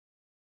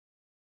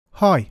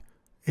Hi,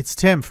 it's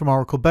Tim from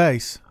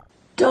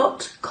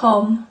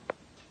ORACLE-BASE.com.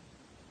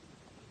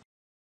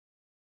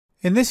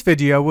 In this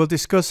video we'll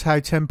discuss how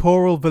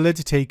temporal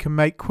validity can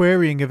make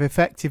querying of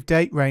effective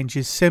date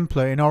ranges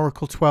simpler in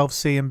Oracle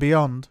 12c and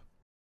beyond.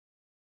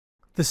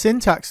 The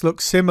syntax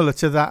looks similar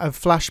to that of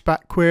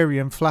Flashback Query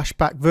and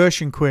Flashback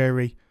Version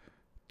Query.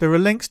 There are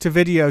links to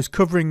videos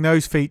covering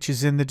those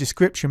features in the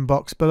description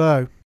box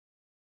below.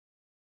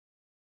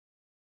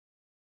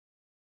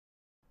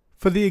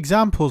 For the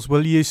examples,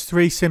 we'll use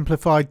three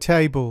simplified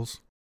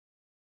tables.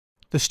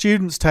 The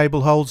students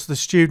table holds the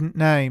student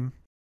name.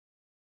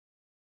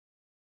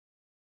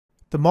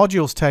 The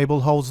modules table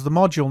holds the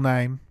module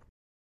name.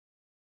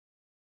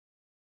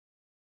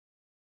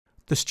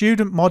 The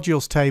student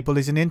modules table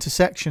is an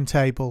intersection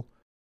table.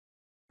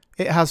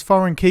 It has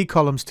foreign key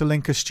columns to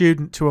link a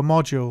student to a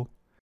module.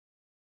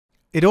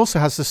 It also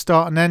has the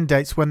start and end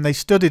dates when they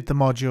studied the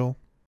module.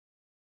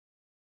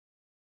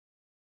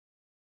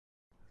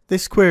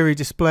 This query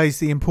displays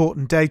the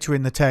important data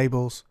in the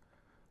tables.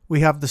 We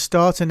have the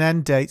start and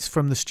end dates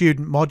from the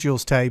student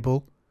modules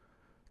table,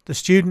 the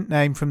student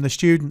name from the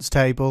students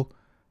table,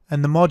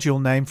 and the module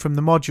name from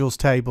the modules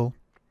table.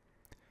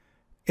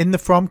 In the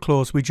from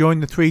clause we join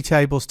the three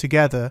tables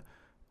together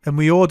and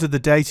we order the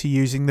data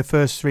using the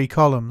first three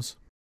columns.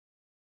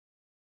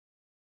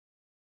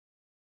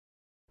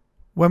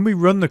 When we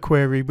run the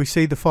query we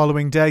see the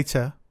following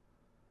data: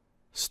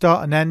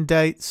 start and end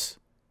dates,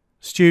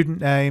 student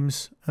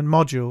names and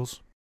modules.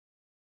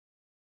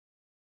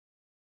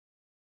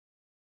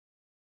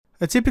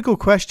 A typical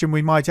question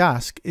we might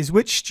ask is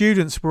which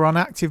students were on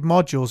active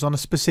modules on a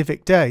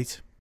specific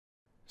date.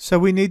 So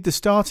we need the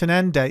start and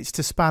end dates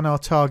to span our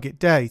target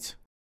date.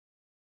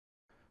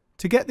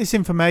 To get this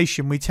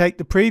information we take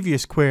the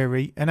previous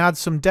query and add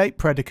some date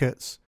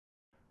predicates.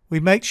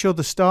 We make sure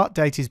the start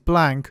date is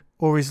blank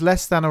or is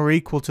less than or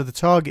equal to the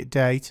target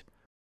date.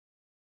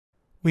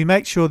 We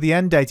make sure the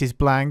end date is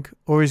blank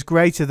or is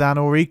greater than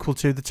or equal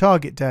to the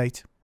target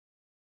date.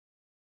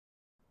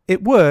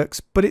 It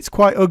works, but it's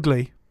quite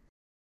ugly.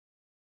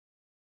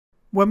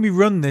 When we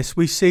run this,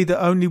 we see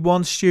that only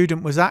one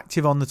student was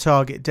active on the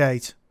target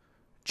date.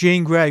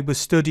 Jean Grey was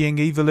studying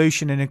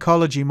evolution and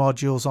ecology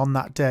modules on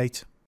that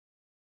date.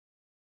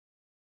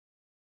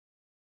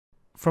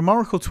 From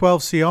Oracle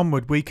 12c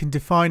onward, we can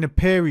define a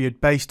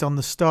period based on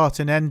the start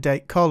and end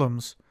date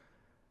columns.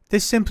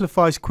 This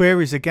simplifies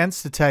queries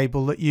against the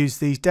table that use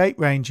these date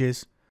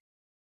ranges.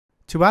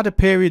 To add a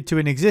period to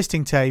an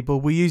existing table,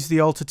 we use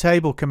the alter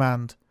table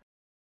command.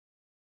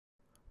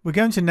 We're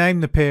going to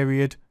name the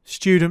period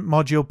student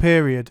module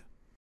period.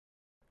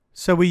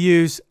 So we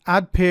use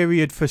add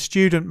period for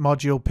student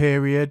module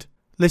period,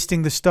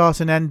 listing the start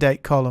and end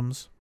date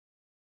columns.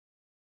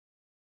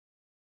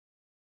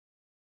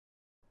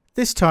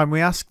 This time we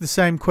ask the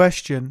same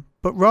question,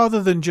 but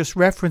rather than just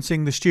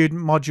referencing the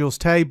student modules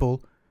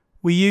table,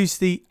 we use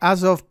the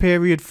as of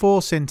period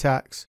 4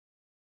 syntax.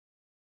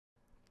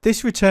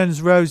 This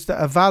returns rows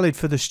that are valid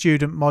for the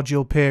student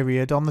module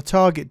period on the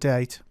target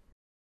date.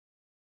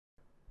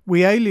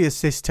 We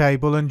alias this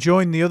table and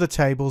join the other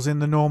tables in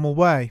the normal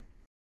way.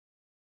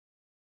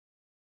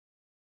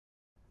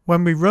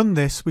 When we run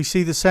this, we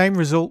see the same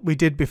result we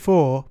did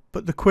before,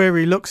 but the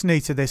query looks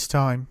neater this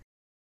time.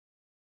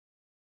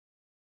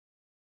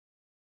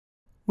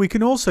 We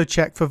can also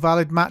check for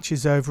valid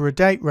matches over a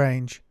date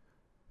range.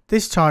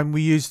 This time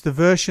we use the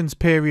versions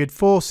period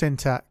 4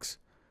 syntax.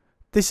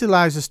 This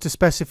allows us to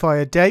specify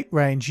a date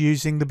range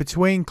using the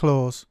between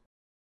clause.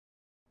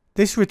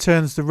 This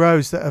returns the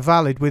rows that are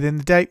valid within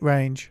the date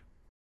range.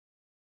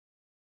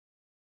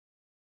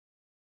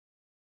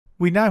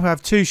 We now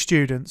have two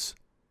students,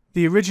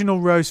 the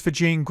original rows for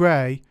Jean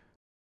Grey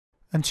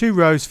and two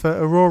rows for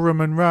Aurora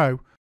Monroe,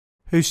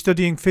 who's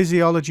studying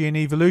physiology and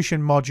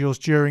evolution modules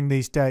during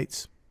these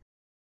dates.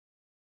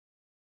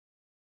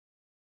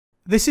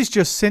 This is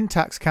just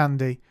syntax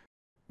candy.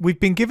 We've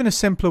been given a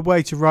simpler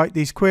way to write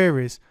these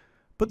queries,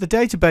 but the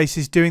database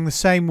is doing the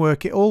same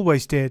work it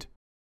always did.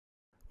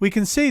 We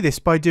can see this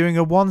by doing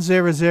a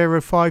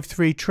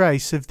 10053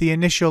 trace of the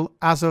initial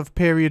as of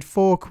period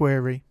 4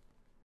 query.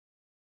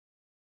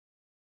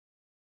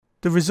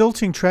 The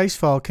resulting trace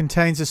file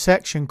contains a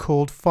section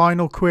called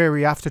Final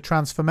Query After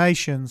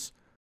Transformations.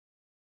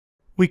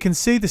 We can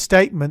see the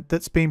statement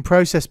that's been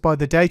processed by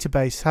the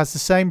database has the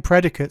same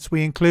predicates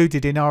we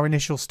included in our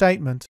initial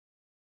statement.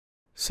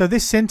 So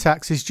this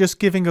syntax is just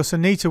giving us a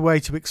neater way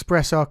to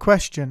express our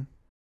question.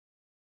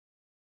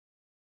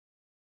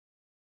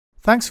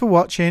 Thanks for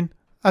watching.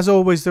 As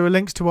always, there are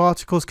links to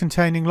articles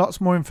containing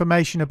lots more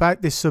information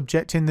about this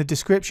subject in the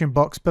description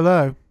box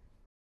below.